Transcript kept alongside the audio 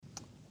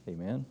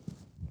Amen.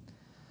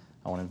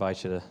 I want to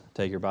invite you to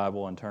take your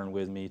Bible and turn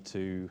with me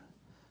to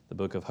the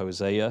book of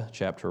Hosea,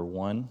 chapter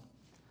 1.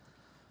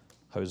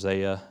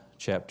 Hosea,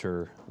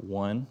 chapter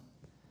 1.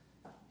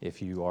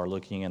 If you are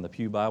looking in the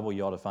Pew Bible,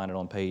 you ought to find it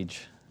on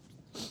page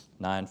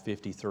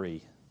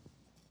 953.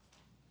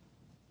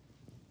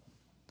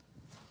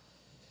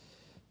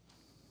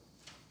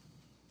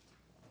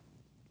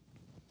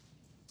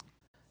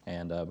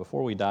 And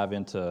before we dive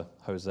into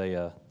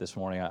Hosea this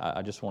morning,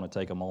 I just want to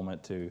take a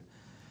moment to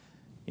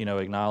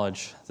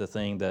acknowledge the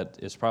thing that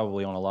is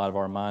probably on a lot of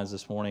our minds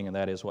this morning, and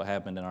that is what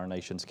happened in our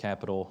nation's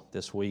capital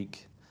this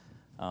week.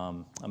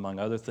 Among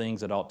other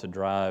things that ought to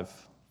drive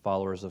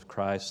followers of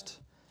Christ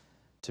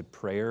to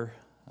prayer.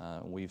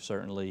 We've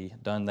certainly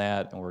done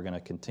that, and we're going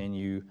to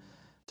continue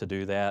to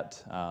do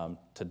that.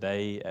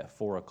 Today at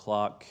 4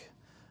 o'clock,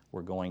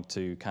 we're going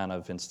to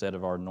instead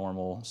of our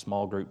normal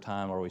small group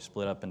time where we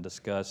split up and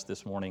discuss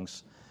this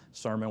morning's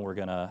sermon, we're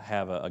going to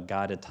have a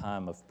guided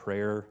time of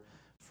prayer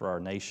for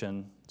our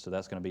nation. So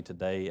that's going to be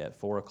today at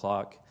 4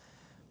 o'clock.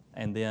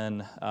 And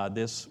then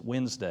this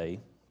Wednesday,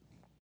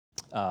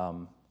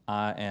 I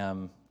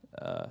am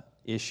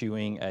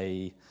issuing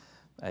a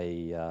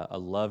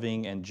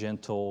loving and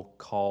gentle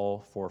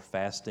call for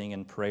fasting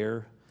and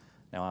prayer.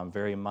 Now, I'm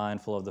very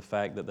mindful of the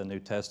fact that the New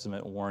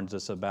Testament warns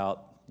us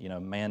about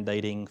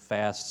mandating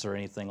fasts or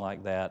anything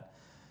like that.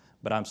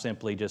 But I'm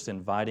simply just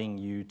inviting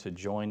you to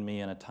join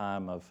me in a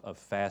time of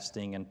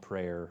fasting and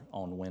prayer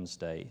on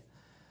Wednesday.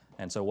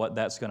 And so what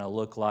that's going to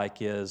look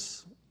like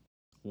is,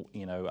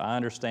 I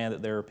understand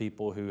that there are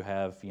people who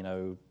have,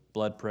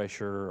 blood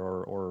pressure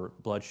or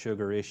blood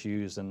sugar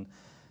issues, and,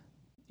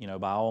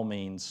 by all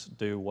means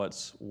do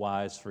what's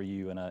wise for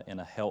you in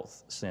a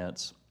health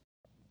sense.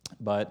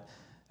 But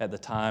at the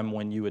time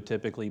when you would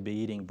typically be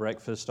eating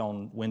breakfast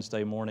on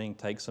Wednesday morning,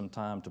 take some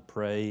time to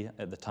pray.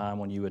 At the time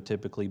when you would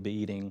typically be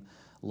eating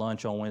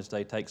lunch on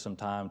Wednesday, take some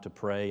time to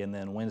pray. And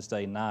then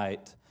Wednesday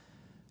night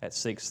at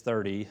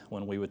 6:30,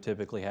 when we would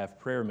typically have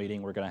prayer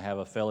meeting, we're going to have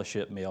a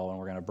fellowship meal, and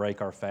we're going to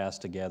break our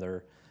fast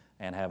together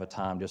and have a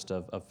time just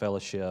of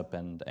fellowship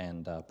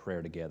and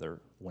prayer together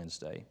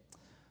Wednesday.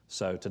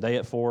 So today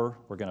at 4,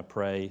 we're going to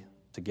pray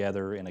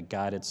together in a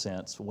guided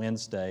sense.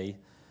 Wednesday,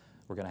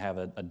 we're going to have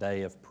a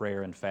day of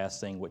prayer and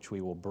fasting, which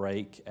we will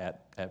break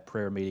at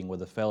prayer meeting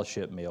with a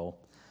fellowship meal.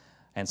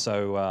 And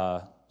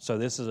so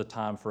this is a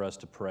time for us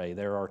to pray.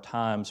 There are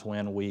times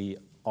when we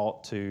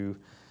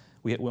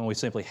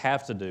simply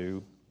have to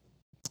do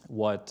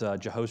what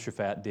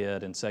Jehoshaphat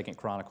did in 2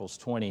 Chronicles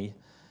 20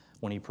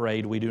 when he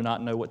prayed, "We do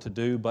not know what to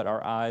do, but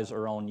our eyes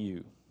are on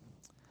you."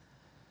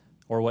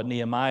 Or what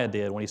Nehemiah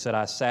did when he said,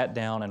 "I sat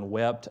down and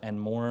wept and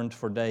mourned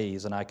for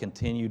days, and I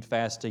continued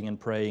fasting and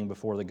praying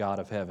before the God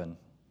of heaven."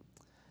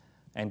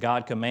 And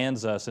God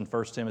commands us in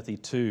 1 Timothy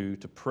 2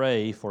 to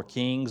pray for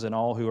kings and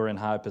all who are in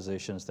high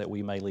positions, that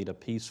we may lead a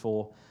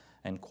peaceful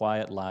and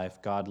quiet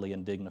life, godly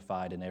and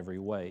dignified in every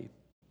way.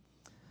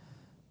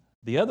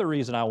 The other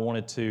reason I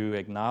wanted to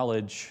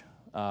acknowledge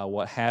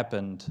what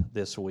happened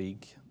this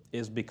week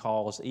is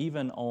because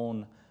even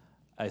on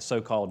a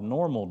so-called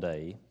normal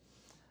day,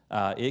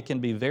 it can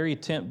be very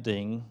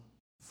tempting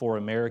for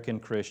American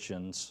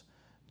Christians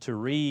to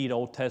read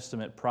Old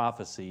Testament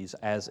prophecies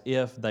as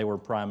if they were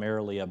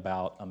primarily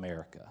about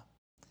America.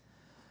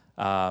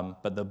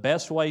 But the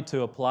best way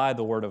to apply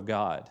the Word of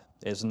God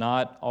is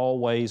not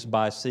always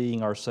by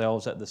seeing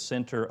ourselves at the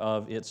center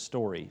of its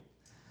story.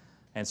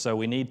 And so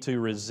we need to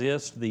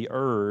resist the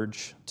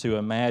urge to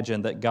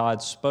imagine that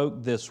God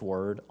spoke this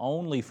word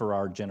only for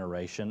our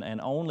generation and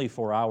only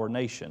for our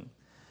nation,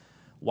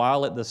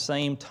 while at the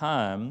same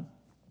time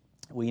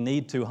we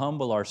need to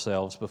humble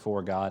ourselves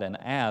before God and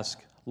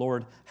ask,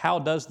 "Lord, how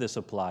does this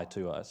apply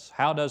to us?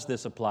 How does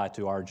this apply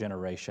to our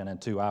generation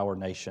and to our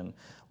nation?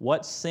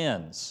 What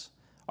sins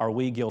are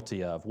we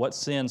guilty of? What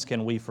sins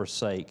can we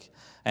forsake?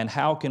 And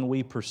how can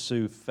we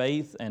pursue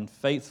faith and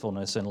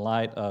faithfulness in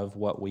light of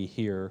what we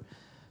hear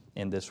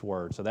in this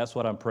word?" So that's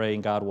what I'm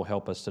praying God will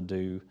help us to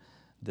do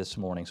this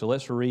morning. So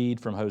let's read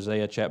from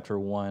Hosea chapter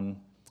 1.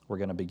 We're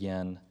going to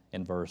begin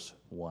in verse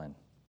 1.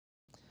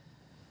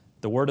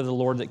 The word of the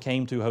Lord that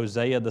came to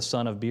Hosea the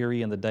son of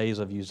Beeri in the days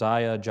of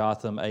Uzziah,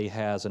 Jotham,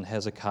 Ahaz, and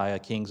Hezekiah,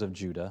 kings of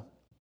Judah,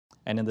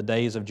 and in the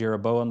days of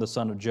Jeroboam the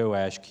son of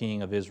Joash,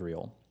 king of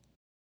Israel.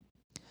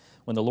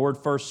 When the Lord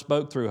first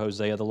spoke through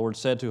Hosea, the Lord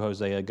said to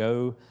Hosea,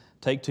 "Go,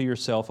 take to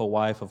yourself a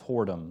wife of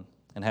whoredom,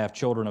 and have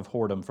children of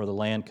whoredom, for the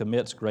land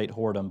commits great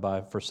whoredom by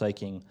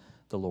forsaking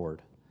the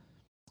Lord."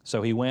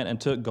 So he went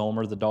and took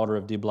Gomer, the daughter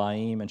of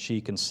Diblaim, and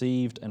she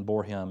conceived and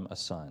bore him a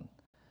son.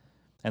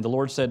 And the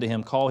Lord said to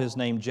him, "Call his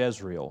name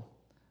Jezreel,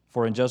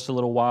 for in just a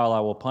little while I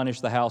will punish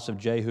the house of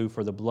Jehu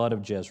for the blood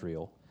of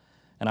Jezreel,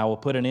 and I will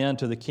put an end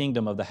to the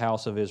kingdom of the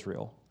house of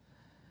Israel.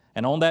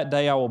 And on that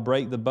day I will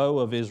break the bow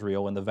of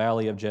Israel in the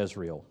valley of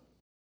Jezreel."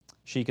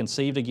 She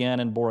conceived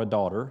again and bore a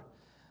daughter,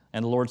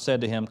 and the Lord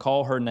said to him,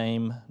 "Call her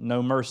name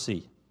No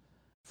Mercy,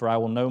 for I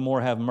will no more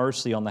have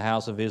mercy on the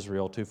house of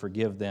Israel to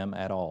forgive them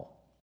at all.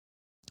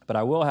 But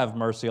I will have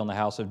mercy on the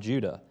house of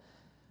Judah,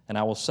 and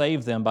I will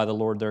save them by the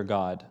Lord their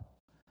God.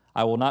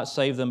 I will not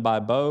save them by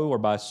bow or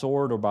by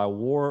sword or by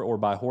war or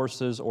by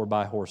horses or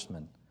by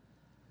horsemen.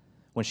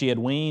 When she had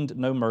weaned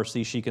no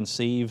mercy, she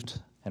conceived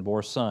and bore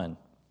a son.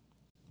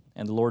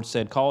 And the Lord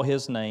said, Call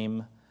his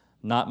name,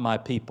 Not My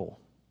People,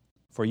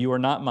 for you are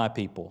not my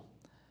people,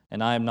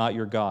 and I am not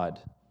your God.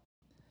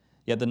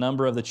 Yet the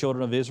number of the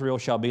children of Israel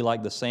shall be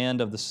like the sand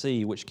of the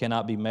sea, which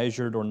cannot be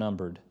measured or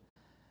numbered.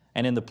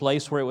 And in the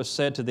place where it was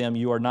said to them,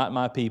 You are not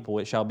my people,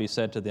 it shall be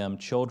said to them,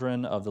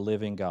 Children of the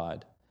living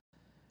God.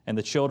 And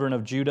the children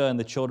of Judah and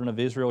the children of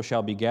Israel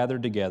shall be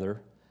gathered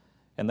together,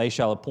 and they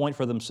shall appoint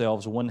for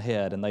themselves one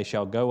head, and they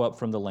shall go up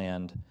from the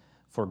land,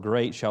 for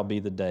great shall be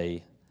the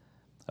day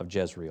of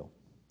Jezreel.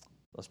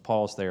 Let's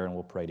pause there and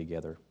we'll pray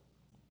together.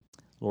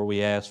 Lord,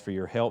 we ask for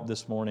your help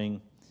this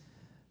morning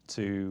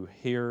to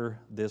hear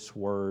this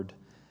word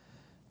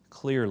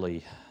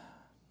clearly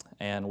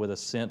and with a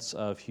sense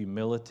of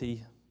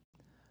humility.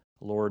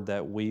 Lord,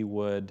 that we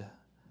would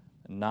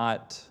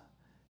not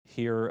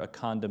hear a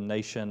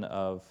condemnation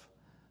of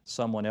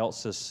someone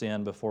else's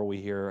sin before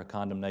we hear a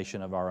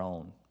condemnation of our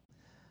own.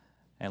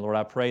 And Lord,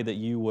 I pray that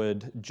you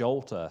would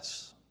jolt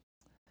us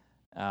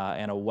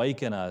and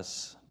awaken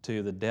us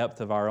to the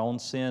depth of our own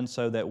sin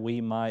so that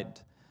we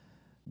might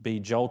be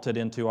jolted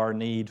into our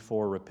need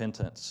for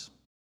repentance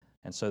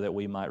and so that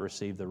we might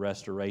receive the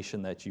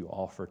restoration that you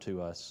offer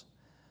to us.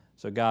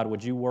 So God,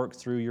 would you work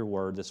through your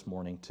word this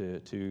morning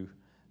to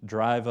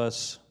drive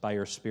us by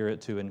your Spirit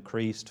to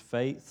increased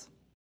faith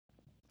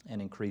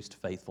and increased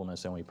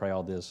faithfulness. And we pray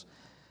all this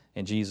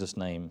in Jesus'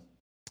 name,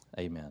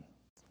 amen.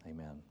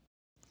 Amen.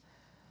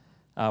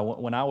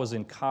 When I was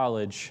in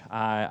college,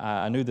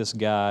 I knew this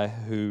guy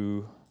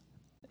who,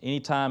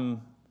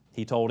 anytime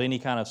he told any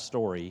kind of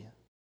story,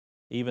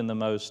 even the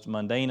most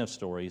mundane of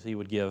stories, he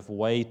would give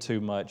way too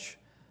much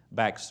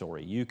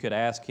backstory. You could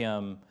ask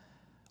him,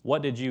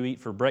 what did you eat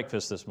for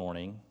breakfast this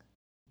morning?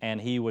 And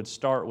he would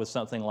start with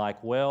something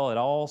like, well, it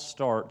all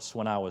starts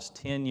when I was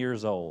 10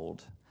 years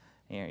old.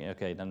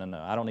 Okay, no,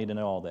 I don't need to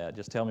know all that.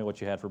 Just tell me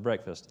what you had for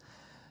breakfast.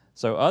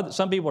 So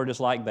some people are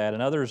just like that,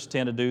 and others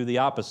tend to do the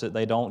opposite.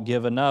 They don't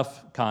give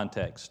enough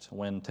context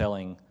when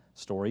telling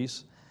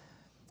stories.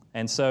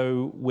 And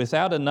so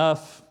without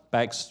enough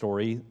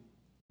backstory,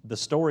 the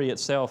story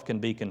itself can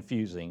be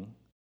confusing.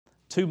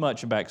 Too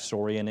much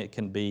backstory, and it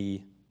can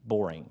be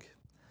boring.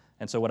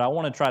 And so what I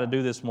want to try to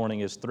do this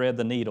morning is thread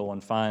the needle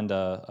and find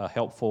a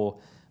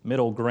helpful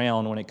middle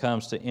ground when it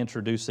comes to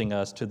introducing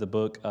us to the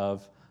book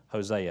of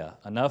Hosea.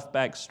 Enough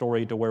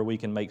backstory to where we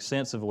can make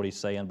sense of what he's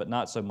saying, but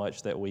not so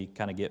much that we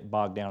kind of get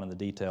bogged down in the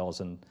details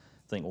and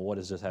think, well, what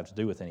does this have to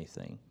do with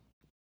anything?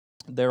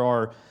 There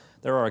are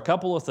a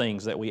couple of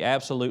things that we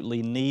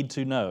absolutely need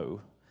to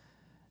know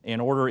in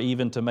order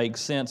even to make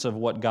sense of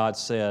what God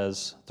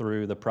says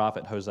through the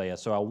prophet Hosea.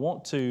 So I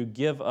want to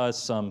give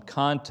us some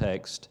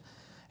context,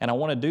 and I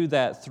want to do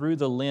that through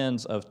the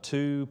lens of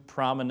two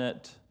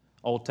prominent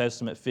Old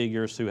Testament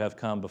figures who have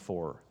come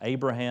before,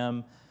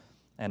 Abraham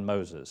and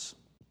Moses.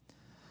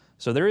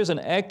 So there is an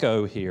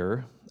echo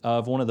here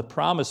of one of the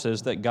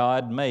promises that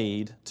God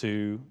made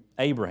to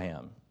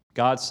Abraham.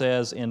 God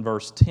says in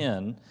verse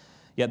 10,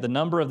 Yet the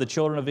number of the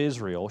children of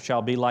Israel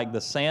shall be like the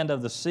sand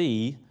of the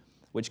sea,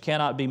 which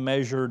cannot be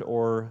measured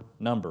or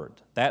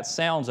numbered. That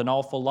sounds an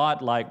awful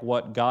lot like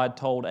what God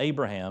told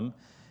Abraham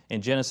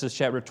in Genesis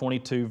chapter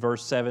 22,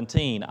 verse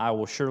 17. I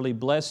will surely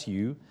bless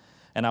you,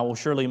 and I will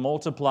surely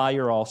multiply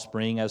your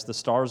offspring as the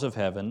stars of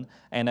heaven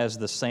and as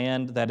the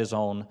sand that is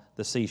on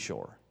the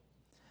seashore.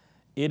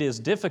 It is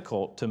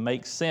difficult to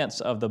make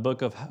sense of the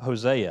book of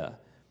Hosea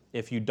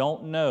if you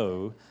don't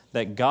know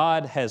that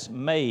God has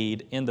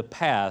made in the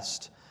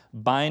past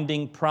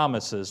binding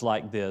promises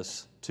like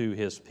this to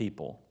His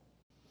people.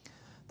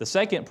 The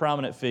second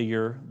prominent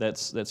figure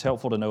that's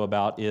helpful to know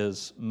about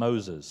is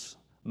Moses.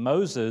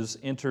 Moses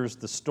enters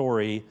the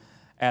story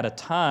at a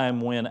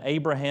time when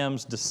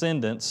Abraham's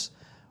descendants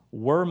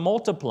were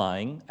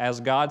multiplying, as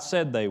God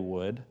said they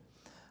would,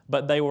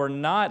 but they were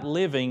not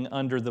living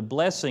under the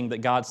blessing that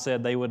God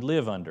said they would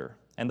live under.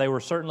 And they were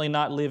certainly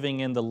not living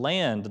in the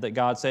land that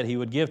God said He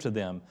would give to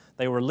them.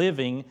 They were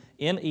living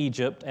in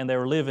Egypt, and they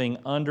were living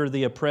under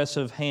the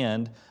oppressive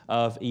hand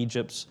of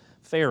Egypt's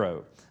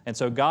Pharaoh. And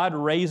so God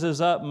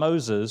raises up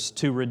Moses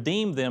to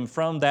redeem them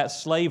from that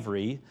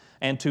slavery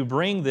and to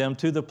bring them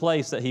to the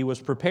place that He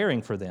was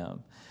preparing for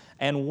them.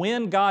 And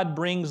when God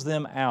brings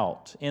them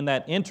out, in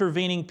that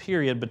intervening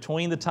period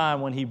between the time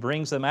when He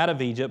brings them out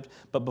of Egypt,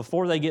 but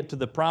before they get to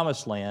the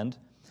Promised Land,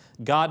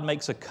 God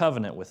makes a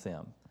covenant with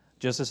them.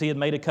 Just as He had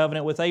made a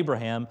covenant with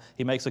Abraham,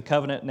 He makes a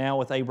covenant now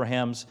with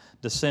Abraham's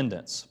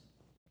descendants.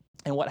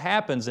 And what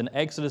happens in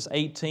Exodus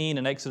 18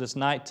 and Exodus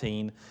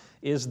 19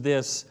 is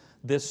this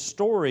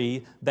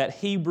story that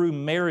Hebrew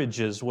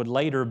marriages would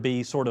later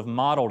be sort of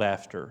modeled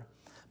after.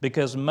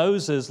 Because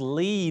Moses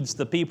leads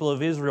the people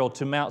of Israel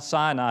to Mount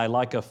Sinai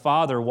like a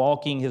father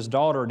walking his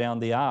daughter down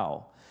the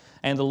aisle.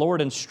 And the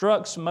Lord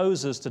instructs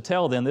Moses to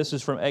tell them, this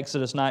is from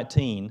Exodus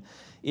 19,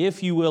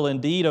 If you will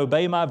indeed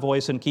obey my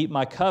voice and keep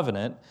my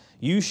covenant,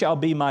 you shall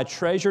be my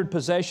treasured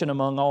possession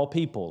among all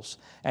peoples,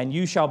 and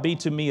you shall be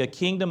to me a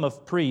kingdom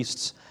of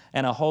priests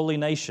and a holy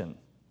nation.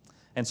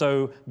 And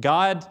so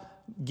God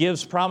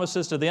gives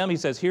promises to them. He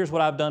says, here's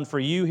what I've done for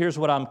you. Here's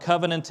what I'm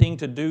covenanting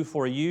to do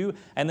for you.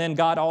 And then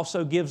God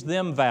also gives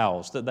them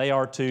vows that they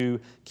are to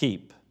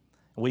keep.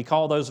 We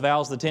call those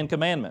vows the Ten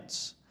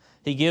Commandments.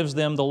 He gives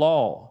them the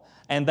law,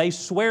 and they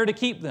swear to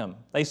keep them.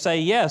 They say,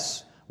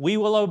 yes, we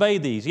will obey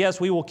these. Yes,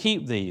 we will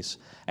keep these.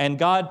 And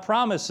God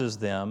promises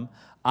them,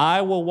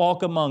 I will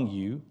walk among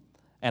you,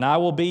 and I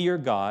will be your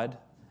God,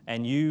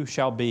 and you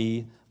shall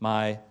be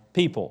my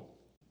people.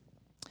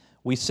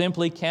 We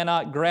simply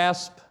cannot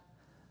grasp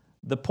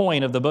the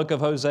point of the book of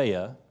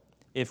Hosea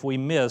if we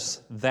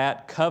miss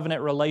that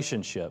covenant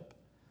relationship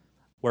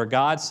where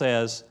God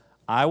says,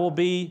 I will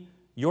be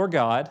your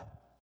God,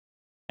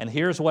 and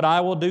here's what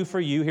I will do for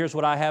you, here's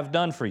what I have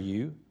done for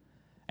you,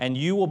 and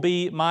you will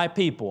be my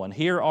people, and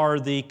here are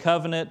the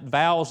covenant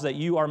vows that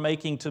you are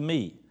making to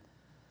me.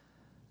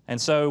 And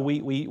so we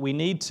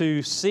need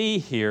to see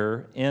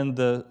here in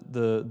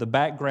the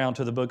background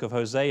to the book of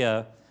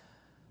Hosea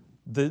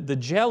the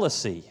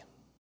jealousy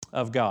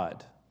of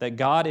God, that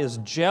God is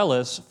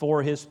jealous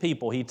for His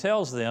people. He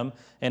tells them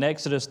in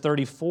Exodus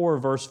 34,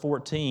 verse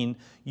 14,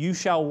 you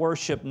shall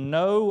worship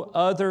no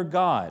other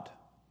God,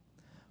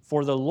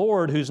 for the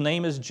Lord, whose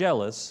name is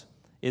jealous,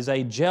 is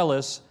a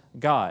jealous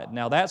God.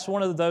 Now that's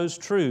one of those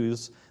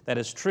truths that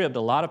has tripped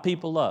a lot of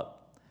people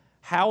up.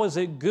 How is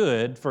it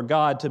good for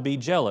God to be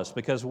jealous?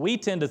 Because we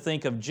tend to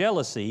think of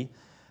jealousy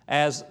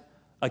as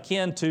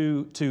akin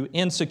to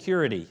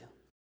insecurity.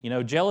 You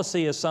know,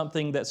 jealousy is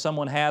something that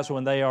someone has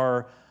when they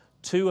are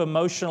too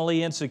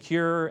emotionally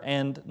insecure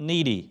and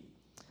needy.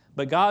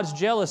 But God's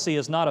jealousy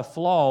is not a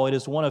flaw, it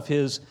is one of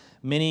His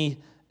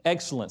many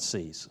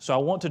excellencies. So I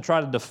want to try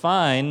to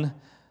define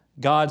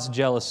God's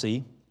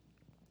jealousy.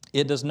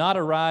 It does not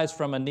arise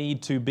from a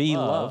need to be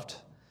loved.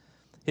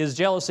 His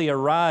jealousy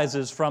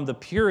arises from the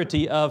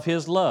purity of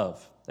His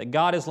love. That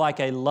God is like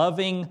a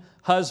loving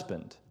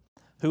husband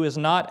who is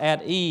not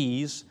at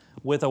ease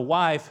with a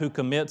wife who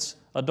commits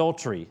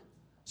adultery.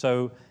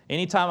 So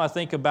anytime I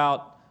think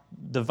about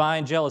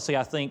divine jealousy,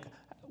 I think,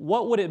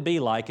 what would it be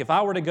like if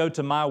I were to go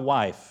to my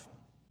wife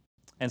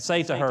and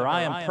say to her,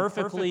 I am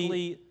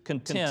perfectly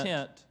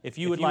content if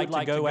you would like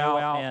to go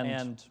out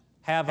and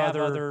have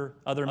other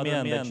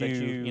men that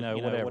you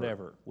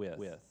whatever with.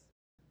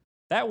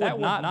 That would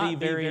not be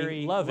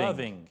very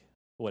loving,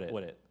 would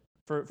it?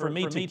 For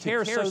me to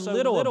care so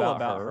little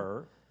about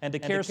her and to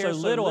care so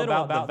little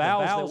about the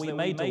vows that we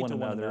made to one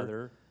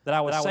another that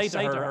I would say to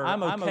her,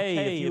 I'm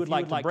okay if you would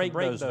like to break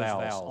those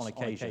vows on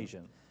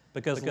occasion.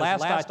 Because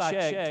last I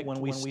checked,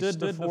 when we stood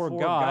before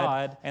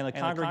God and the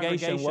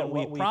congregation, what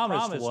we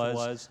promised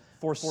was,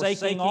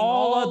 forsaking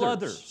all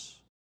others,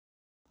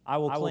 I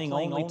will cling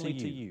only to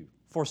you.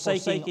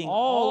 Forsaking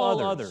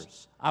all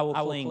others, I will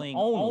cling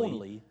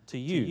only to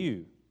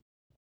you.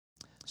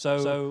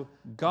 So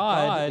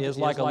God is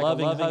like a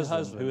loving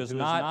husband who is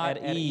not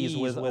at ease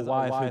with a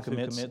wife who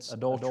commits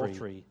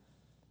adultery.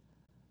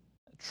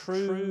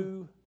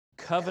 True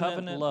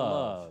covenant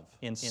love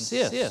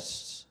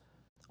insists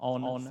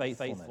on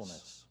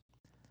faithfulness.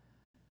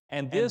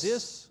 And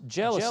this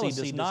jealousy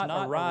does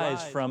not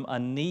arise from a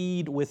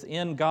need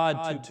within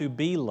God to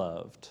be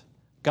loved.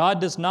 God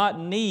does not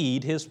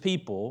need His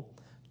people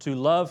to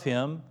love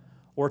Him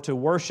or to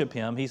worship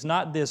Him. He's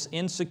not this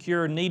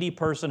insecure, needy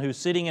person who's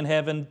sitting in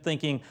heaven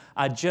thinking,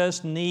 I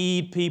just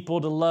need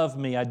people to love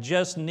me. I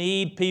just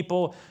need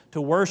people to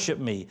worship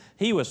me.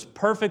 He was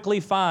perfectly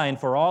fine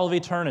for all of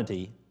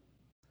eternity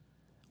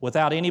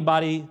without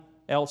anybody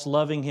else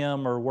loving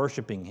Him or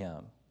worshiping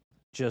Him.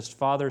 Just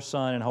Father,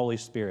 Son, and Holy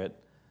Spirit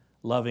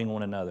loving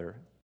one another.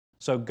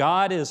 So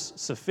God is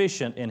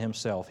sufficient in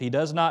Himself. He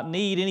does not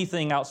need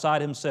anything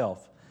outside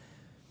Himself.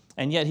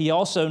 And yet He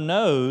also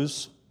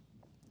knows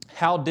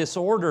how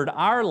disordered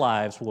our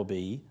lives will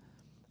be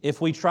if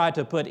we try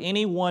to put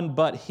anyone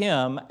but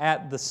Him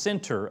at the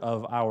center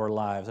of our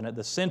lives and at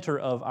the center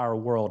of our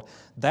world.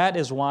 That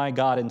is why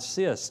God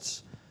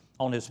insists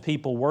on His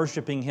people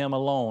worshiping Him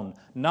alone,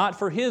 not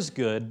for His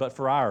good, but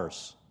for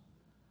ours.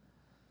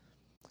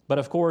 But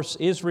of course,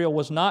 Israel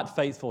was not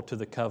faithful to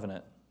the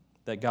covenant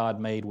that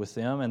God made with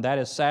them, and that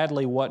is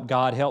sadly what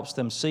God helps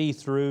them see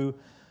through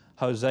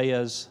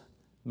Hosea's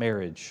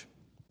marriage.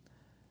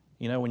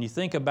 You know, when you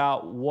think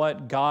about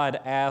what God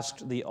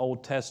asked the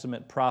Old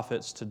Testament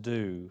prophets to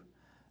do,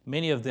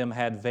 many of them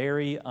had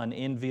very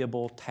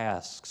unenviable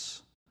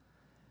tasks.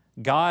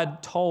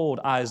 God told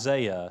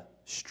Isaiah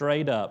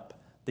straight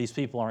up, these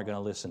people aren't going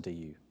to listen to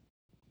you.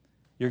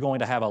 You're going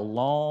to have a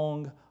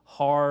long,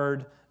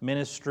 hard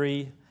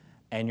ministry,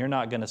 and you're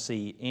not going to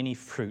see any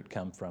fruit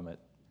come from it.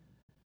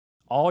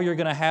 All you're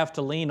going to have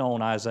to lean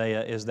on,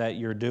 Isaiah, is that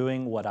you're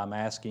doing what I'm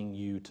asking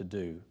you to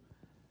do.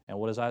 And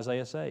what does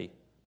Isaiah say?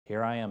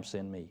 Here I am,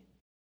 send me.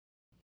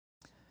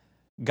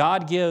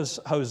 God gives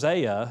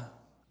Hosea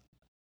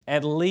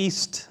at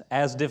least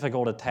as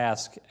difficult a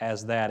task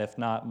as that, if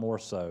not more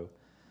so.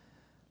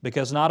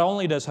 Because not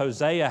only does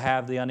Hosea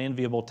have the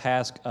unenviable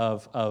task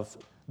of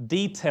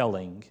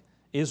detailing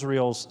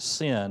Israel's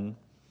sin,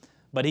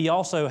 but he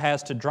also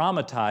has to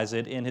dramatize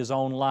it in his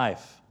own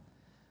life.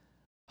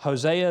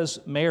 Hosea's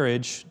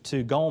marriage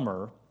to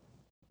Gomer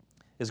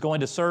is going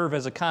to serve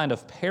as a kind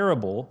of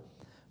parable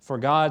for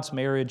God's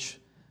marriage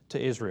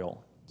to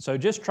Israel. So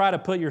just try to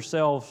put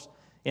yourselves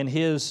in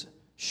his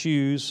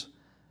shoes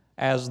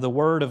as the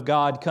word of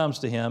God comes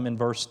to him in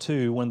verse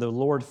 2. When the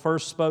Lord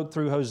first spoke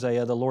through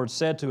Hosea, the Lord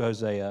said to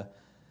Hosea,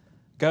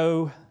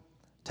 "Go,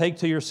 take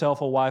to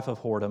yourself a wife of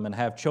whoredom and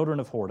have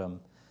children of whoredom,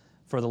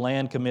 for the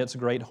land commits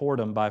great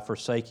whoredom by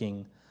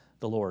forsaking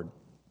the Lord."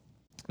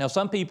 Now,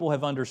 some people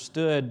have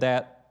understood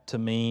that to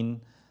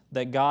mean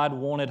that God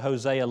wanted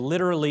Hosea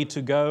literally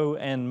to go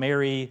and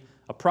marry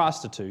a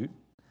prostitute.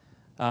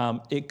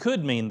 It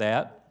could mean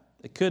that.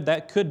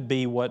 That could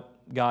be what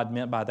God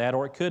meant by that,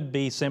 or it could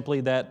be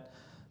simply that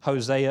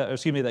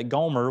that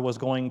Gomer was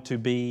going to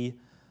be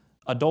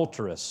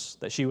adulterous,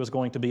 that she was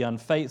going to be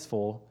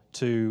unfaithful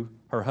to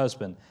her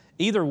husband.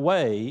 Either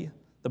way,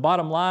 the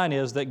bottom line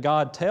is that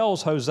God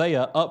tells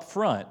Hosea up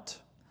front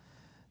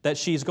that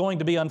she's going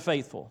to be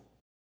unfaithful.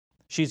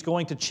 She's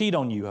going to cheat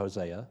on you,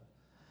 Hosea.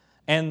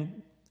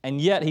 And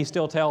yet he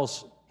still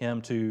tells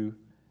him to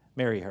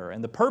marry her.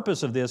 And the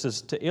purpose of this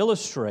is to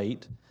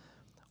illustrate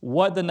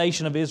what the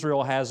nation of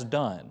Israel has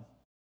done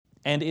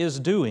and is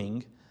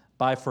doing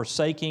by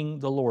forsaking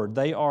the Lord.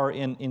 They are,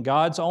 in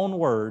God's own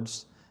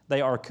words,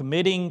 they are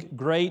committing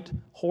great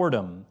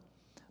whoredom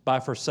by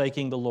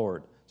forsaking the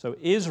Lord. So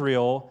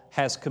Israel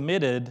has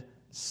committed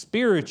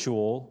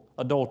spiritual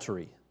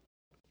adultery.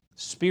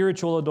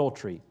 Spiritual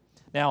adultery.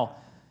 Now,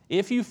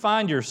 if you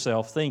find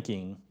yourself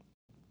thinking,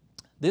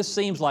 this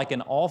seems like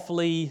an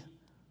awfully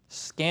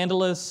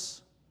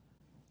scandalous,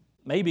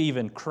 maybe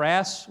even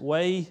crass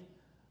way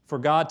for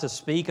God to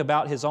speak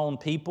about His own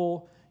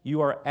people,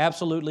 you are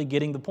absolutely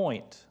getting the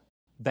point.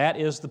 That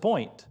is the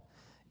point.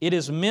 It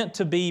is meant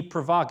to be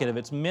provocative.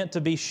 It's meant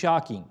to be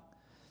shocking.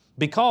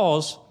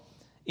 Because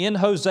in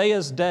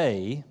Hosea's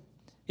day,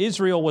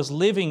 Israel was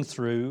living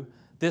through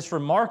this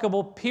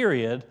remarkable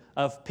period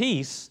of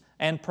peace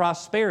and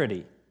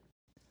prosperity.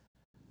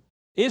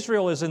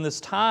 Israel is in this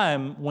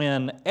time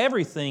when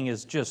everything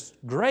is just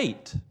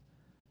great.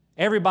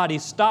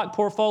 Everybody's stock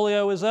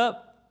portfolio is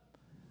up.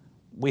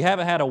 We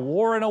haven't had a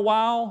war in a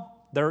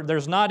while.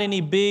 There's not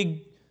any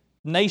big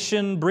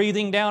nation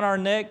breathing down our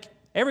neck.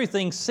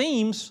 Everything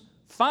seems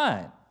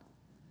fine.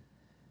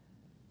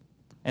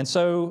 And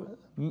so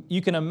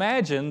you can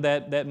imagine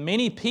that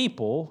many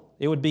people,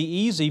 it would be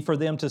easy for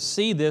them to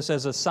see this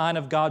as a sign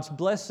of God's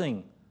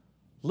blessing.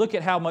 Look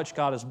at how much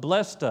God has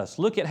blessed us.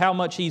 Look at how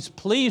much He's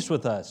pleased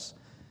with us.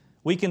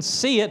 We can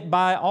see it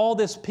by all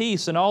this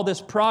peace and all this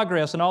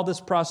progress and all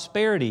this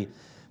prosperity.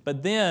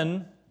 But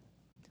then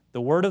the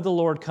word of the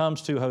Lord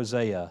comes to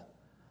Hosea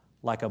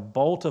like a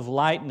bolt of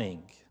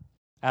lightning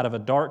out of a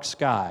dark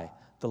sky.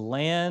 The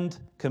land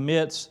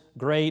commits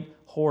great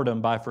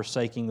whoredom by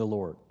forsaking the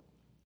Lord.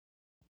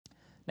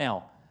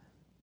 Now,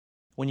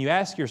 when you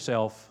ask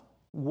yourself,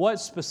 what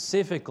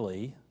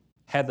specifically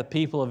had the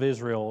people of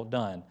Israel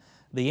done?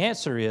 The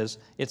answer is,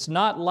 it's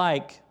not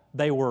like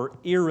they were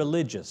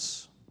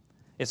irreligious.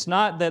 It's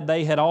not that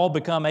they had all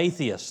become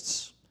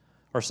atheists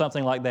or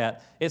something like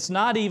that. It's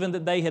not even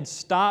that they had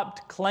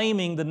stopped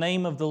claiming the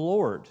name of the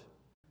Lord.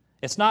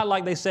 It's not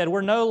like they said, we're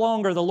no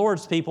longer the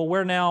Lord's people,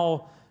 we're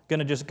now going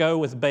to just go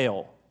with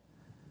Baal.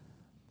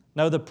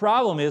 No, the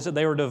problem is that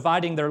they were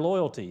dividing their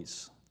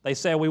loyalties. They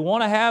said, we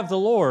want to have the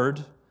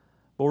Lord,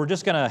 but we're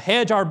just going to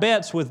hedge our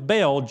bets with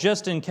Baal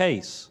just in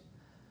case.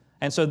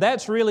 And so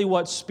that's really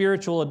what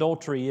spiritual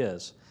adultery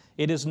is.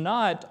 It is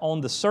not on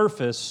the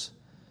surface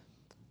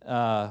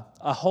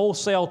a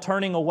wholesale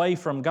turning away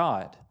from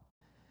God.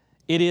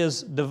 It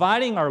is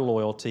dividing our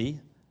loyalty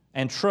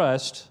and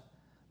trust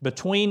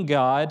between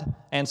God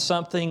and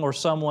something or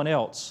someone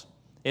else.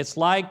 It's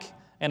like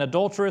an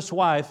adulterous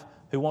wife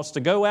who wants to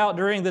go out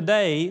during the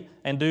day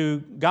and do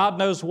God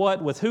knows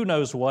what with who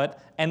knows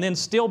what, and then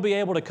still be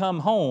able to come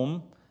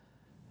home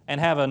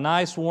and have a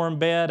nice warm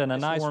bed and a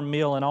nice warm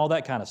meal and all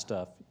that kind of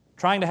stuff.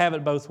 Trying to have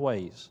it both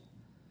ways.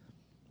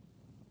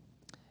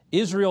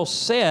 Israel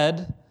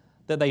said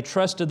that they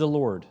trusted the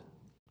Lord,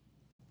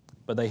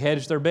 but they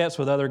hedged their bets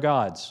with other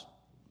gods.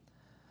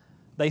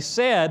 They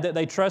said that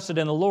they trusted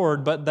in the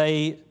Lord, but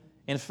they,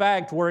 in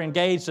fact, were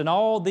engaged in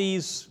all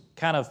these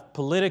kind of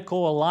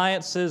political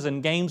alliances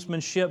and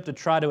gamesmanship to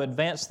try to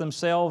advance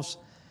themselves.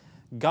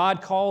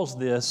 God calls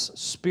this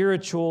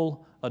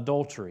spiritual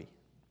adultery.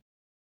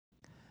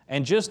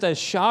 And just as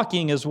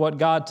shocking as what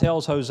God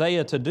tells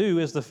Hosea to do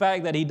is the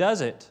fact that he does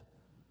it.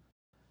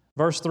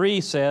 Verse 3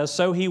 says,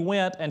 "So he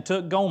went and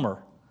took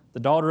Gomer, the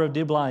daughter of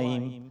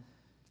Diblaim,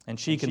 and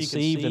she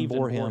conceived and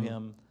bore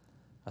him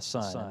a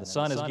son." And the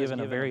son is given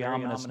a very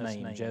ominous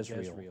name,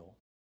 Jezreel.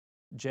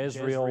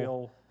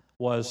 Jezreel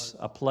was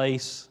a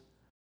place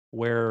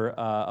where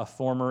a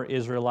former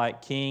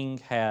Israelite king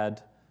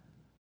had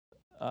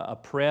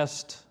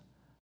oppressed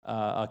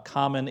a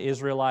common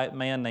Israelite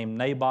man named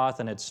Naboth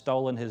and had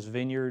stolen his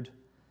vineyard,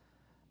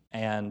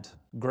 and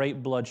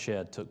great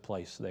bloodshed took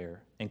place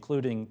there,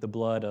 including the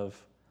blood of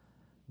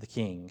the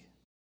king.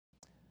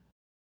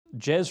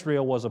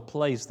 Jezreel was a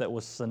place that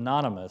was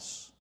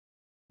synonymous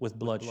with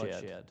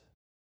bloodshed.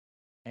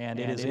 And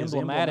it is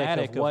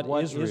emblematic of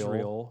what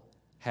Israel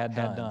had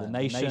done. The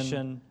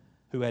nation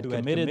who had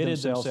committed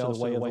themselves to the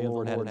way of the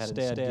Lord had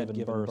instead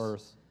given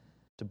birth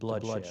to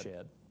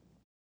bloodshed.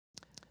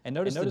 And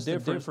notice the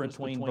difference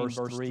between verse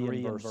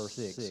 3 and verse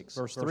 6.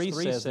 Verse 3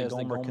 says that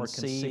Gomer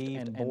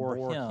conceived and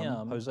bore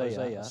him,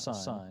 Hosea, a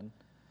son.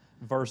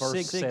 Verse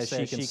 6 says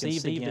she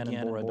conceived again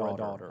and bore a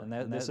daughter.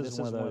 And this is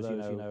one of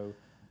those,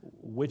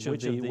 what's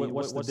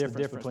the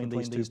difference between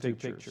these two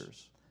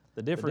pictures?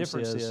 The difference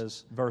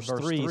is, verse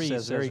 3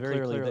 says very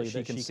clearly that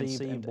she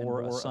conceived and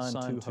bore a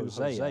son to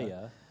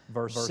Hosea.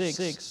 Verse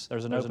 6,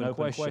 there's an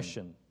open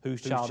question.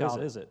 Whose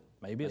child is it?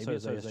 Maybe it's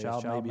Hosea's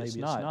child, maybe it's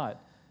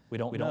not. We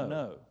don't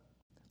know.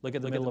 Look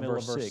at the middle of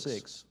verse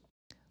 6.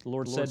 The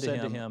Lord said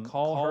to him,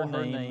 call her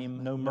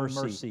name No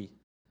Mercy,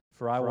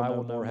 for I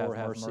will no more have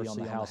mercy on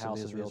the house of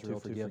Israel to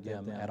forgive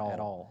them at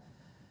all.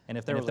 And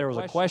if there was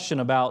a question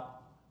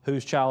about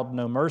whose child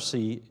No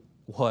Mercy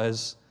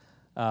was,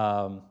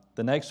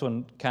 the next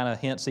one kind of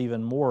hints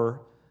even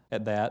more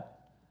at that,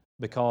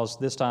 because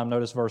this time,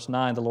 notice verse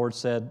 9, the Lord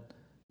said,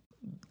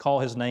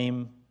 call his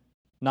name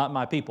Not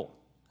My People.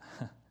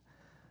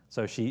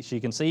 So she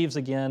conceives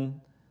again,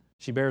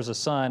 she bears a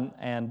son,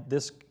 and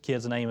this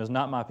kid's name is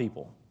Not My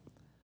People.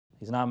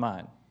 He's not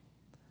mine.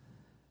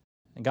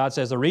 And God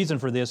says the reason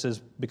for this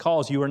is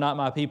because you are not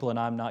my people and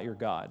I'm not your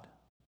God.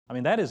 I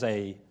mean, that is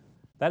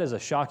a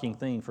shocking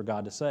thing for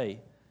God to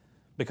say,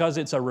 because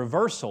it's a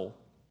reversal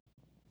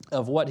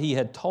of what he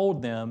had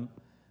told them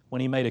when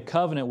he made a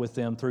covenant with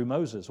them through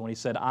Moses, when he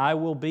said, I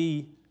will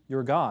be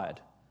your God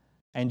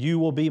and you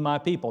will be my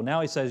people. Now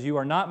he says, you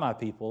are not my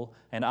people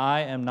and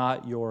I am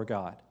not your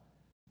God.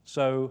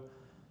 So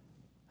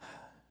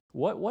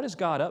what is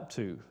God up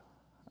to?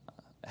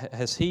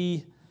 Has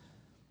he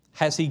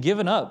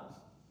given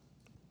up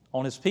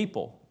on his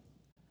people?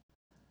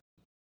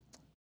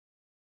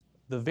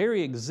 The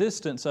very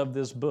existence of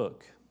this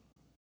book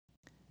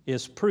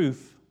is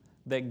proof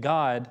that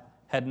God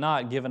had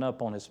not given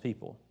up on his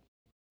people.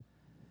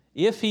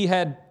 If he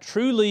had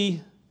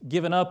truly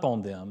given up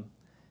on them,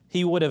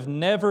 he would have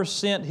never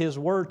sent his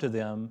word to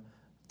them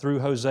through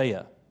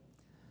Hosea.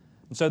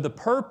 And so the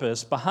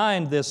purpose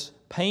behind this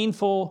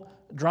painful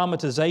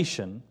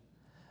dramatization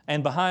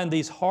and behind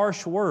these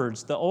harsh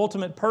words, the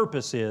ultimate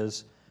purpose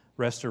is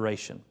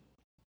restoration.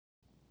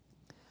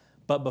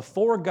 But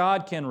before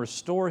God can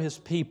restore his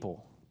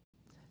people,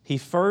 he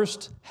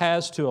first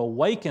has to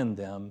awaken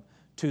them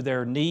to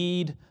their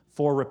need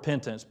for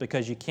repentance,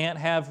 because you can't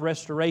have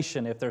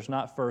restoration if there's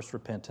not first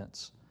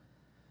repentance.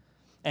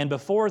 And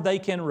before they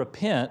can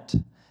repent,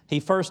 he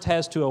first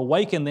has to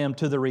awaken them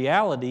to the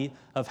reality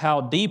of how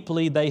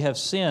deeply they have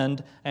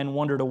sinned and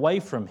wandered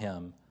away from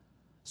him,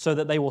 so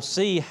that they will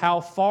see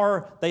how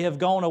far they have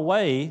gone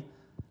away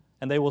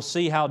and they will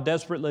see how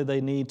desperately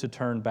they need to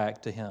turn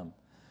back to him.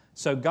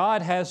 So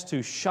God has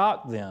to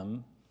shock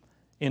them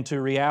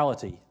into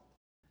reality.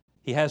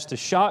 He has to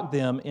shock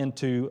them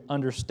into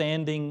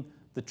understanding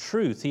the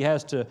truth. He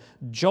has to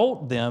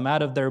jolt them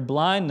out of their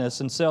blindness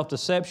and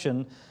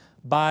self-deception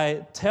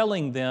by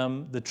telling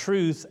them the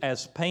truth,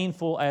 as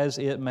painful as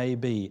it may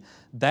be.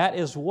 That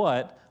is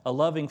what a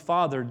loving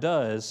father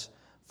does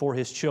for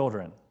his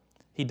children.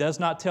 He does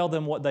not tell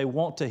them what they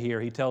want to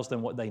hear. He tells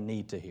them what they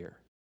need to hear.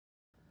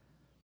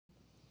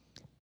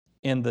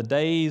 In the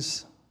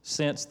days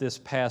since this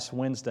past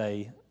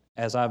Wednesday,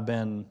 as I've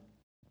been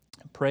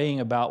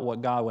praying about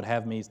what God would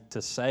have me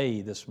to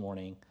say this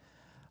morning,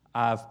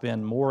 I've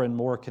been more and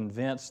more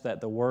convinced that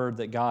the word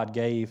that God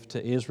gave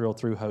to Israel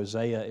through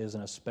Hosea is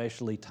an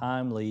especially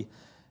timely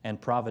and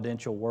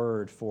providential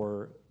word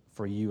for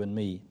you and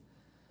me.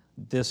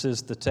 This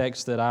is the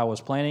text that I was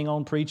planning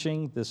on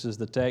preaching. This is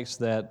the text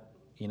that,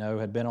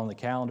 had been on the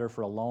calendar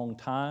for a long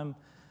time.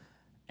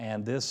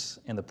 And this,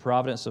 in the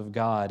providence of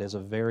God, is a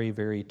very,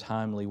 very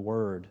timely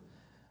word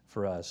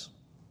for us.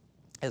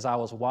 As I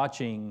was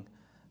watching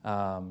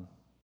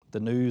the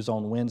news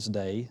on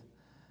Wednesday,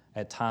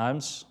 at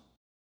times,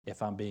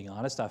 if I'm being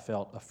honest, I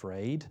felt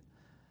afraid,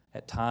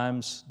 at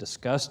times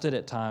disgusted,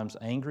 at times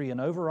angry,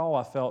 and overall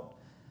I felt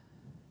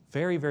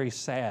very, very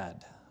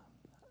sad.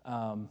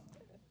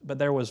 But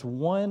there was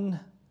one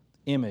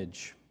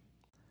image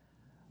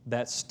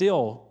that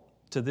still,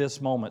 to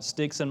this moment,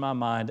 sticks in my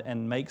mind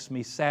and makes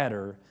me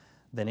sadder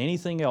than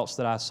anything else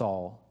that I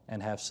saw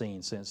and have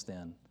seen since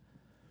then.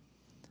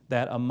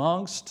 That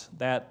amongst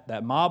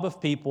that mob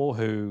of people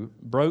who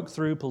broke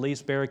through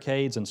police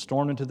barricades and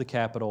stormed into the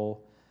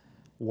Capitol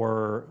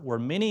were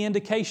many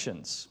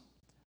indications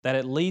that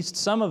at least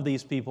some of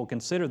these people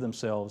consider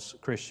themselves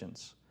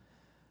Christians.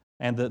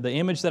 And the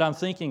image that I'm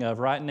thinking of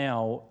right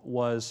now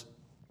was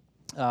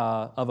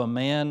of a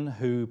man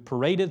who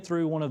paraded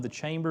through one of the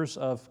chambers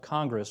of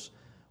Congress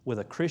with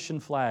a Christian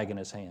flag in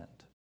his hand.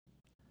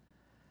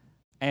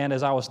 And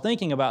as I was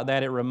thinking about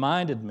that, it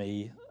reminded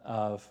me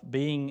of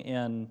being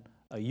in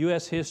a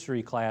U.S.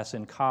 history class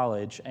in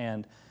college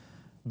and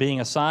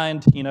being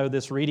assigned,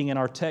 this reading in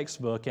our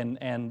textbook, and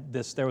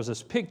there was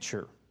this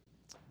picture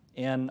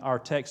in our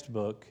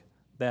textbook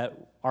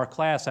that our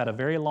class had a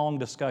very long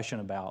discussion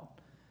about.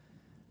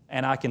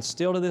 And I can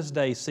still to this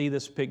day see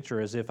this picture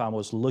as if I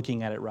was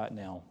looking at it right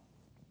now.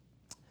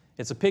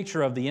 It's a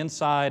picture of the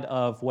inside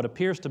of what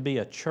appears to be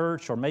a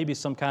church or maybe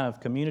some kind of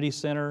community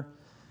center.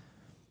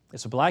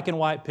 It's a black and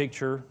white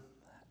picture,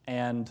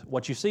 and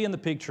what you see in the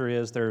picture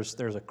is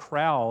there's a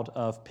crowd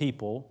of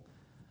people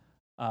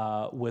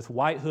with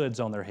white hoods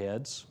on their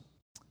heads,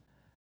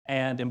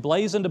 and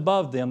emblazoned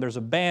above them there's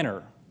a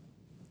banner,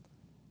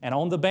 and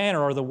on the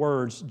banner are the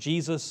words,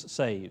 "Jesus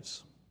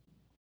saves."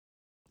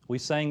 We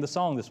sang the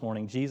song this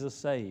morning, "Jesus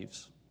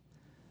saves."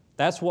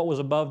 That's what was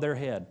above their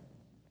head.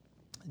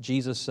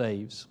 Jesus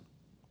saves.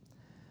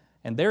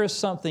 And there is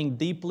something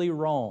deeply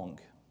wrong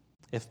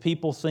if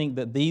people think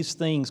that these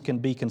things can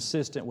be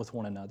consistent with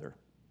one another.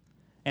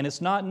 And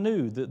it's not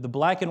new. The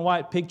black and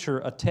white picture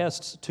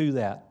attests to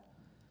that.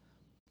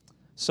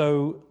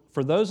 So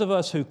for those of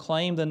us who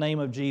claim the name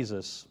of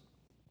Jesus,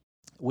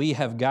 we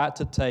have got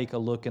to take a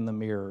look in the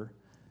mirror,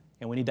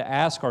 and we need to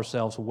ask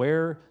ourselves,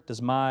 where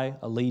does my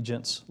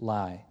allegiance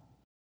lie?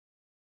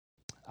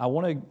 I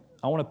want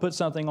to put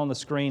something on the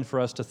screen for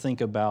us to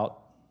think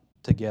about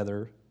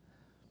together,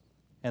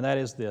 and that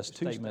is this,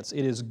 two statements.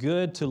 It is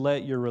good to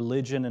let your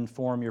religion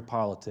inform your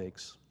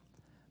politics,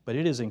 but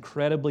it is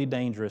incredibly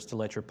dangerous to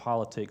let your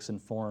politics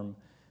inform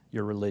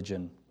your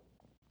religion.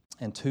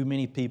 And too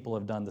many people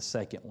have done the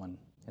second one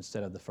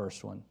instead of the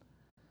first one.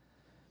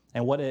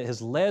 And what it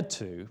has led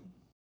to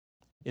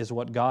is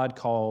what God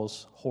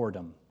calls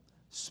whoredom,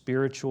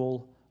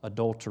 spiritual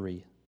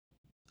adultery,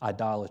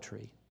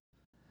 idolatry.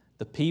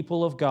 The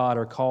people of God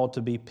are called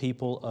to be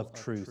people of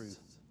truth.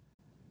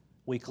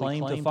 We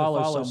claim to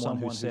follow someone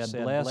who said,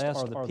 "Blessed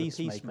are the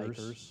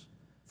peacemakers,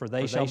 for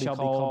they shall be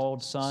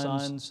called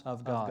sons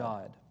of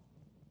God."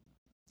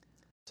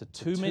 To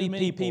too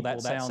many people,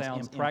 that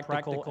sounds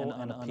impractical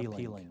and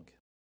unappealing.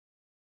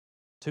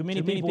 Too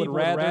many people would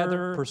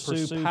rather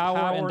pursue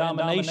power and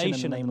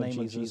domination in the name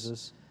of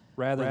Jesus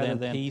rather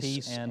than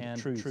peace and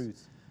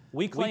truth.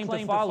 We claim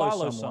to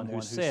follow someone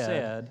who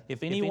said,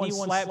 "If anyone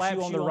slaps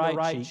you on the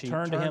right cheek,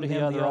 turn to him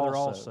the other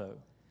also.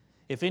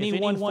 If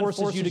anyone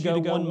forces you to go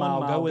 1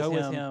 mile, go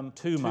with him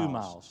 2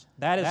 miles."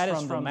 That is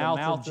from the mouth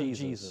of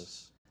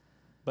Jesus.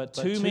 But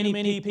too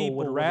many people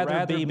would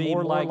rather be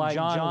more like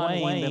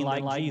John Wayne than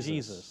like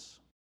Jesus.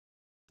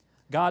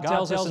 God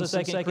tells us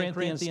in 2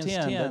 Corinthians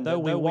 10 that though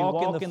we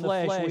walk in the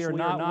flesh, we are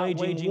not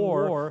waging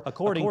war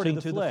according to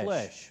the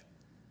flesh.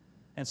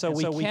 And so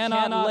we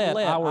cannot let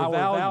our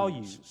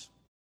values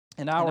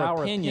and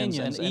our opinions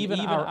and even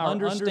our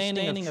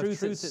understanding of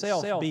truth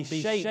itself be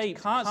shaped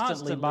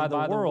constantly by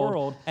the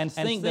world and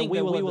think that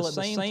we will at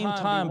the same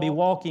time be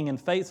walking in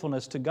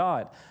faithfulness to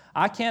God.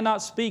 I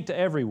cannot speak to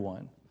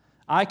everyone.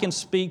 I can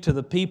speak to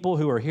the people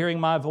who are hearing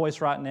my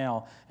voice right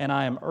now, and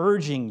I am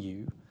urging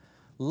you,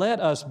 let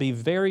us be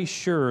very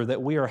sure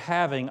that we are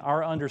having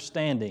our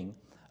understanding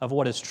of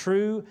what is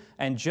true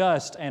and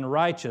just and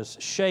righteous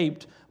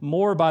shaped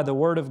more by the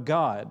Word of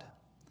God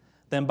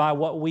than by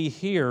what we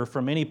hear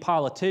from any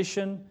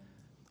politician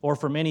or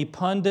from any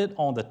pundit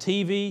on the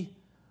TV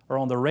or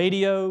on the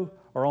radio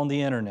or on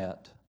the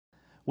internet.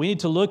 We need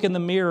to look in the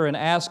mirror and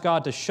ask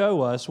God to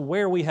show us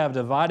where we have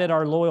divided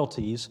our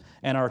loyalties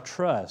and our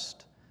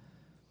trust,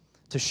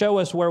 to show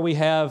us where we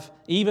have,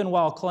 even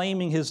while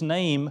claiming His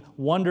name,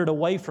 wandered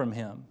away from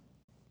Him.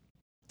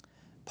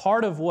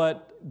 Part of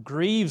what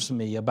grieves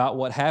me about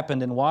what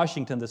happened in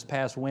Washington this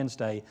past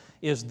Wednesday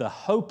is the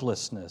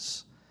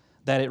hopelessness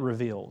that it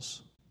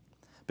reveals.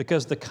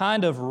 Because the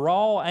kind of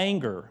raw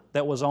anger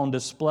that was on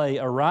display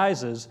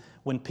arises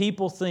when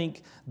people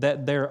think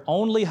that their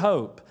only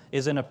hope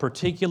is in a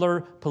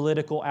particular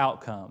political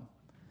outcome.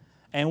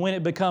 And when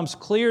it becomes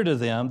clear to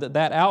them that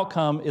that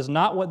outcome is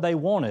not what they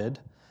wanted,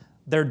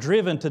 they're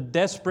driven to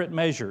desperate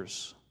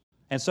measures.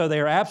 And so they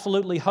are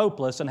absolutely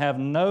hopeless and have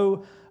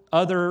no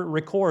other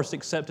recourse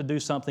except to do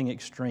something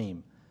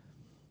extreme.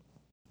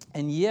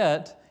 And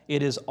yet,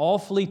 it is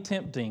awfully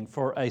tempting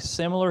for a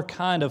similar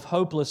kind of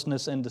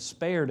hopelessness and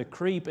despair to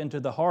creep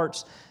into the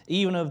hearts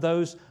even of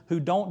those who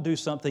don't do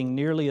something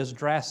nearly as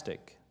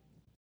drastic.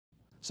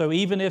 So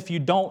even if you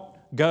don't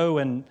go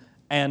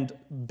and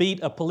beat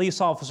a police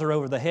officer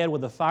over the head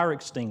with a fire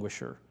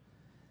extinguisher,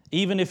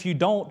 even if you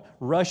don't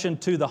rush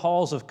into the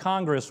halls of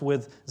Congress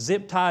with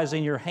zip ties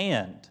in your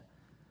hand,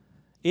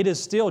 it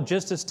is still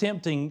just as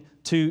tempting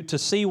to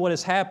see what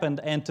has happened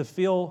and to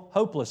feel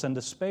hopeless and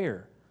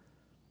despair.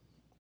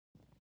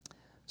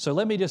 So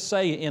let me just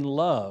say in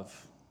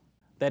love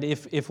that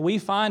if we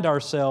find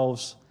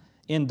ourselves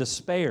in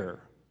despair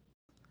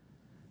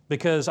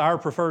because our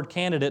preferred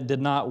candidate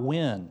did not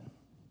win,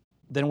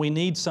 then we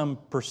need some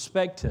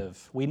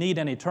perspective. We need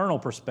an eternal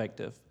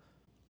perspective,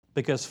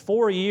 because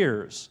 4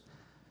 years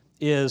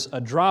is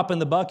a drop in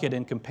the bucket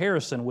in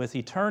comparison with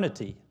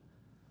eternity.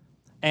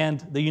 And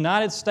the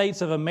United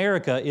States of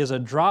America is a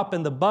drop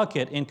in the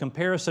bucket in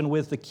comparison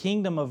with the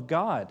kingdom of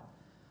God.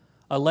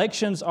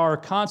 Elections are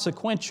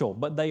consequential,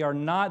 but they are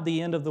not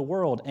the end of the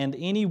world. And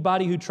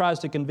anybody who tries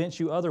to convince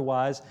you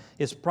otherwise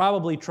is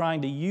probably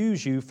trying to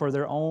use you for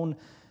their own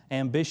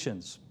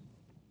ambitions.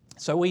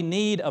 So we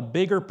need a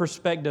bigger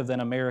perspective than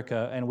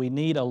America, and we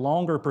need a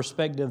longer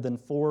perspective than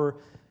 4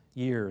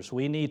 years.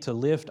 We need to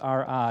lift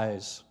our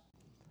eyes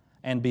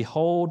and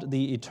behold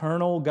the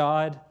eternal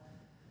God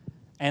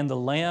and the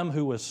Lamb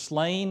who was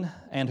slain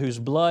and whose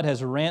blood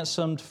has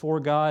ransomed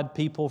for God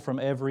people from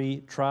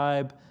every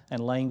tribe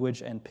and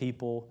language and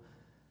people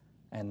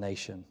and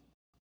nation.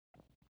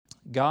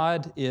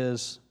 God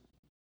is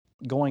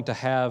going to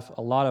have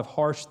a lot of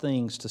harsh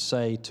things to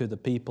say to the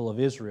people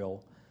of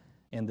Israel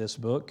in this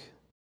book.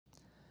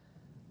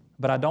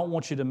 But I don't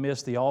want you to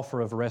miss the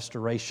offer of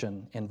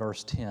restoration in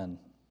verse 10.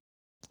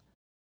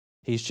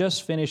 He's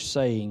just finished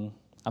saying,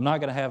 I'm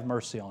not going to have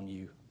mercy on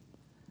you,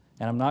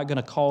 and I'm not going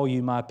to call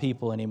you my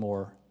people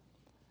anymore.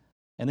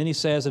 And then he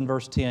says in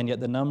verse 10,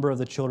 yet the number of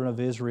the children of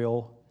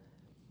Israel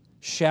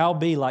shall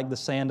be like the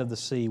sand of the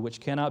sea,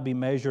 which cannot be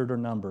measured or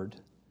numbered.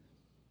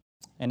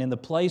 And in the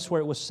place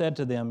where it was said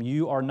to them,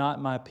 you are not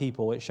my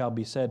people, it shall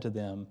be said to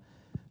them,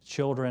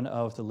 children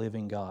of the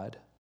living God.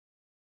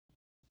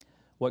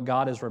 What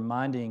God is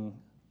reminding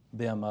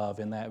them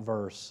of in that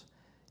verse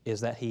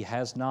is that He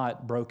has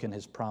not broken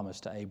His promise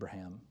to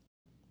Abraham,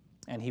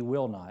 and He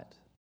will not.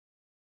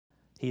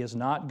 He has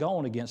not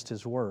gone against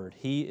His word.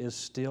 He is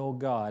still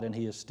God, and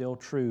He is still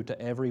true to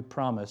every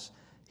promise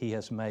He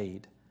has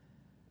made.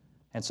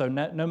 And so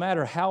no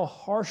matter how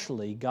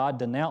harshly God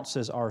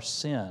denounces our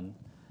sin,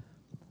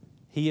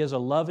 He is a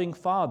loving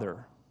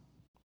Father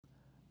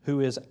who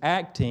is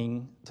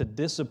acting to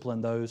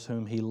discipline those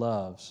whom He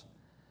loves.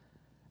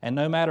 And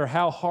no matter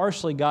how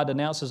harshly God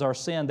denounces our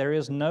sin, there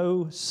is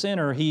no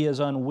sinner He is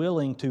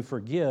unwilling to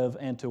forgive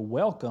and to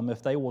welcome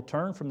if they will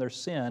turn from their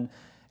sin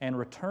and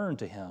return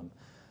to Him.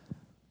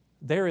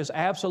 There is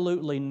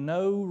absolutely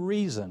no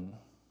reason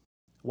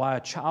why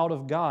a child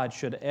of God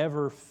should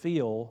ever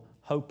feel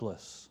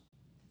hopeless.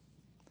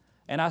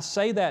 And I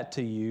say that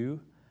to you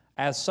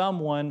as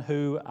someone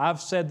who,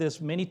 I've said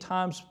this many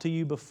times to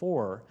you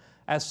before,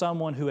 as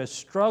someone who has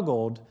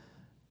struggled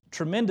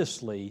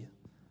tremendously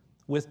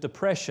with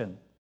depression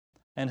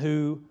and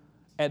who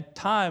at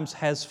times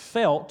has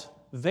felt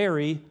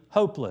very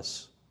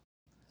hopeless.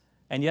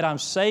 And yet I'm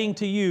saying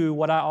to you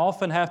what I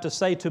often have to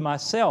say to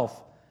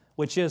myself,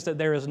 which is that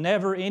there is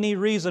never any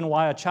reason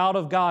why a child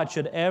of God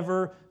should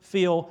ever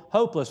feel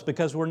hopeless,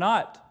 because we're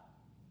not.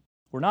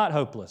 We're not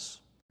hopeless.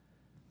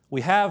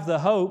 We have the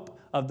hope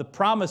of the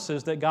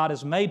promises that God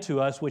has made to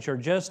us, which are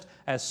just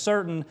as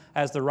certain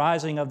as the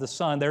rising of the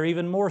sun. They're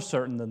even more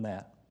certain than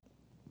that.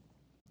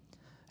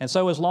 And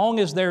so as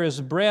long as there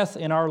is breath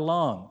in our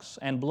lungs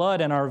and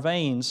blood in our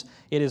veins,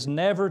 it is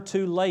never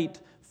too late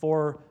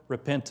for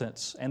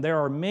repentance. And there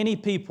are many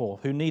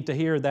people who need to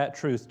hear that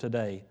truth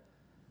today,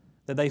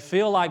 that they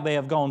feel like they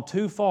have gone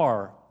too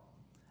far.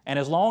 And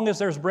as long as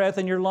there's breath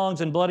in your lungs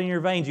and blood in your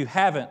veins, you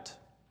haven't.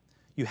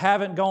 You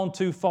haven't gone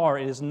too far.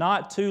 It is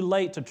not too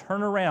late to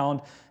turn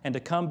around and to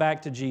come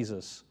back to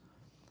Jesus.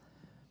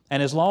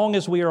 And as long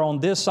as we are on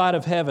this side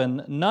of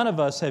heaven, none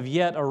of us have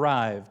yet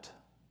arrived.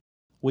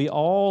 We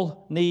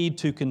all need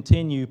to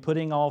continue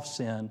putting off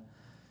sin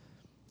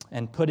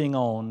and putting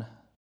on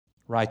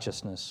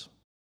righteousness.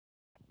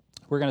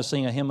 We're going to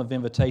sing a hymn of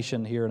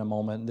invitation here in a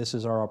moment. This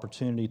is our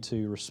opportunity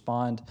to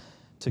respond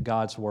to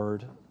God's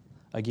Word.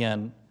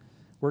 Again,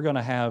 we're going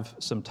to have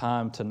some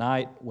time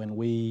tonight when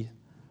we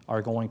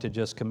are going to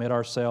just commit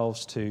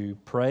ourselves to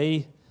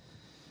pray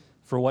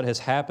for what has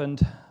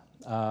happened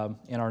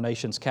in our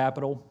nation's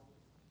capital.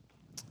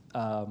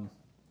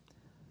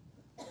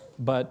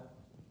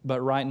 But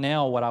right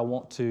now, what I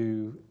want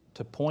to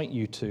point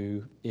you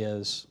to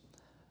is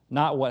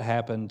not what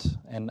happened,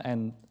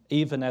 and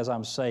even as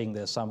I'm saying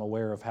this, I'm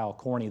aware of how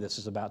corny this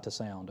is about to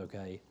sound,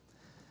 okay?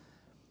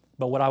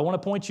 But what I want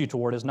to point you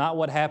toward is not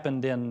what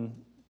happened in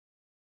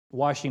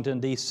Washington,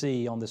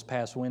 D.C. on this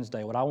past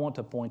Wednesday. What I want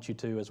to point you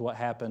to is what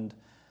happened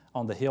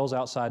on the hills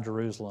outside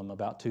Jerusalem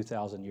about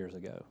 2,000 years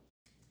ago.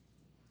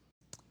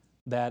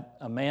 That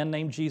a man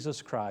named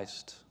Jesus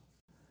Christ,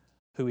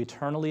 who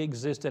eternally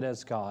existed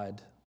as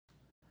God,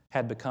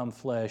 had become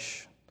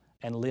flesh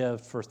and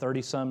lived for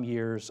 30-some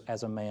years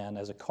as a man,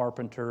 as a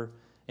carpenter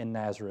in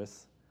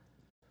Nazareth.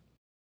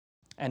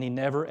 And He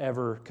never,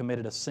 ever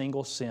committed a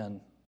single sin.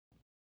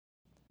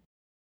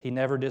 He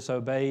never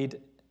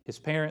disobeyed His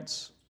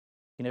parents.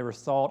 He never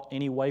thought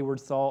any wayward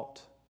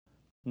thought,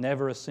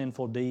 never a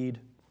sinful deed.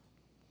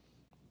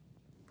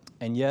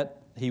 And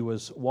yet He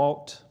was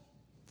walked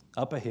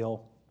up a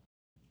hill,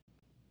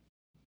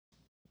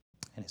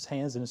 and His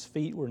hands and His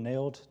feet were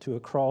nailed to a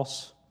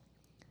cross,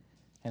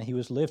 and He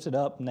was lifted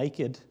up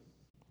naked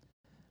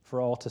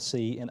for all to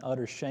see in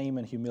utter shame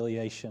and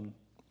humiliation.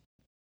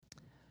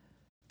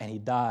 And He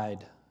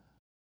died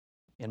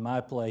in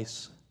my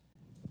place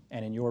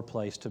and in your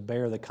place to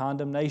bear the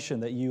condemnation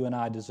that you and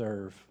I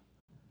deserve,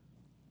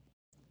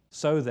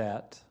 so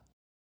that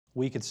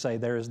we could say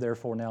there is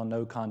therefore now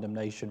no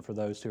condemnation for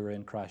those who are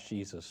in Christ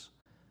Jesus.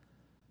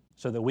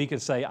 So that we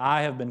could say,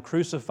 I have been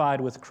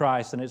crucified with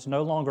Christ, and it's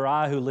no longer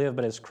I who live,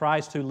 but it's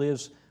Christ who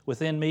lives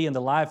within me. And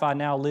the life I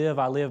now live,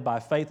 I live by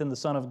faith in the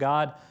Son of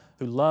God,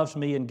 who loves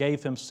me and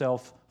gave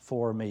Himself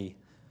for me.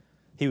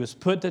 He was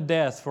put to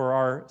death for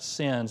our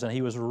sins, and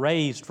He was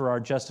raised for our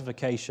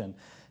justification.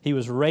 He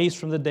was raised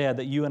from the dead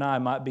that you and I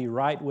might be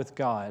right with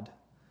God.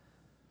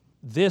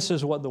 This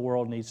is what the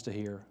world needs to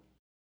hear.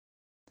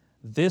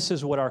 This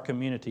is what our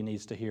community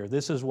needs to hear.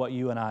 This is what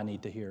you and I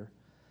need to hear.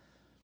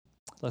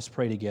 Let's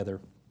pray together.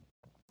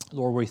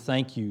 Lord, we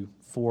thank you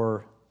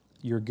for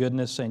your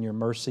goodness and your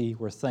mercy.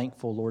 We're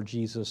thankful, Lord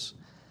Jesus,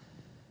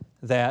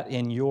 that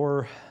in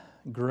your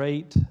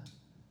great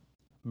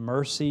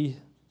mercy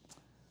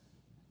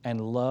and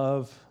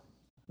love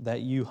that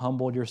you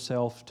humbled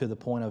yourself to the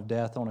point of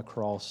death on a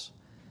cross.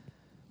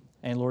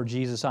 And Lord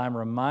Jesus, I'm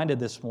reminded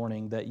this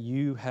morning that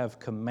you have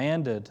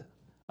commanded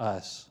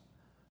us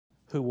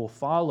who will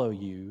follow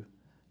you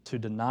to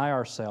deny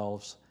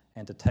ourselves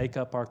and to take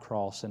up our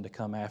cross and to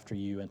come after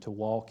you and to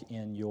walk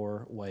in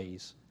your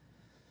ways.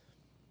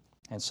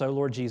 And so,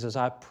 Lord Jesus,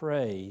 I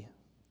pray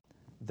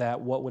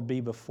that what would be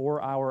before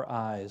our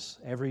eyes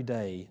every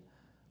day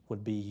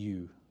would be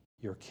you,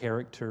 your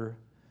character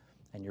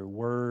and your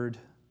word,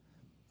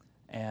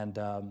 and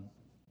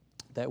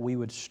that we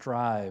would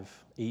strive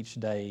each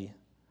day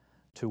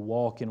to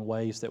walk in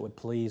ways that would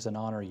please and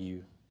honor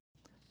you.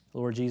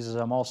 Lord Jesus,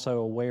 I'm also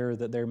aware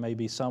that there may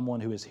be someone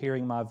who is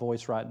hearing my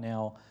voice right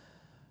now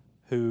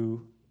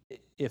who,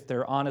 if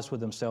they're honest with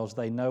themselves,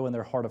 they know in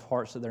their heart of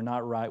hearts that they're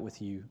not right with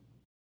you,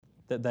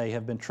 that they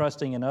have been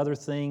trusting in other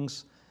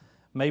things.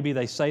 Maybe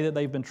they say that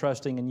they've been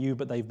trusting in you,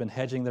 but they've been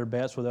hedging their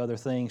bets with other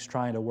things,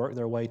 trying to work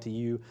their way to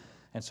you.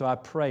 And so I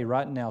pray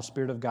right now,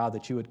 Spirit of God,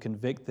 that you would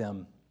convict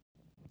them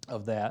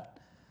of that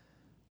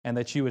and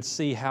that you would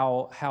see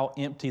how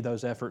empty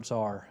those efforts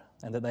are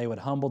and that they would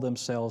humble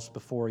themselves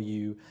before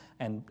you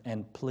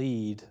and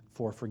plead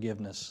for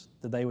forgiveness,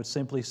 that they would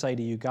simply say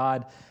to you,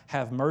 God,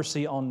 have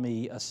mercy on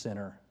me, a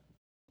sinner.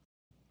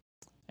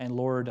 And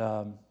Lord,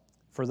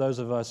 for those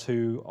of us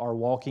who are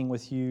walking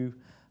with you,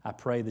 I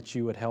pray that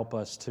you would help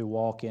us to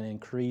walk in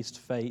increased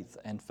faith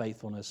and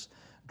faithfulness.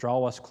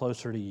 Draw us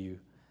closer to you.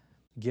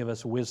 Give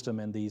us wisdom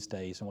in these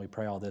days. And we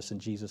pray all this in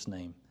Jesus'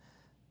 name.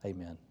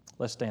 Amen.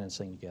 Let's stand and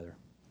sing together.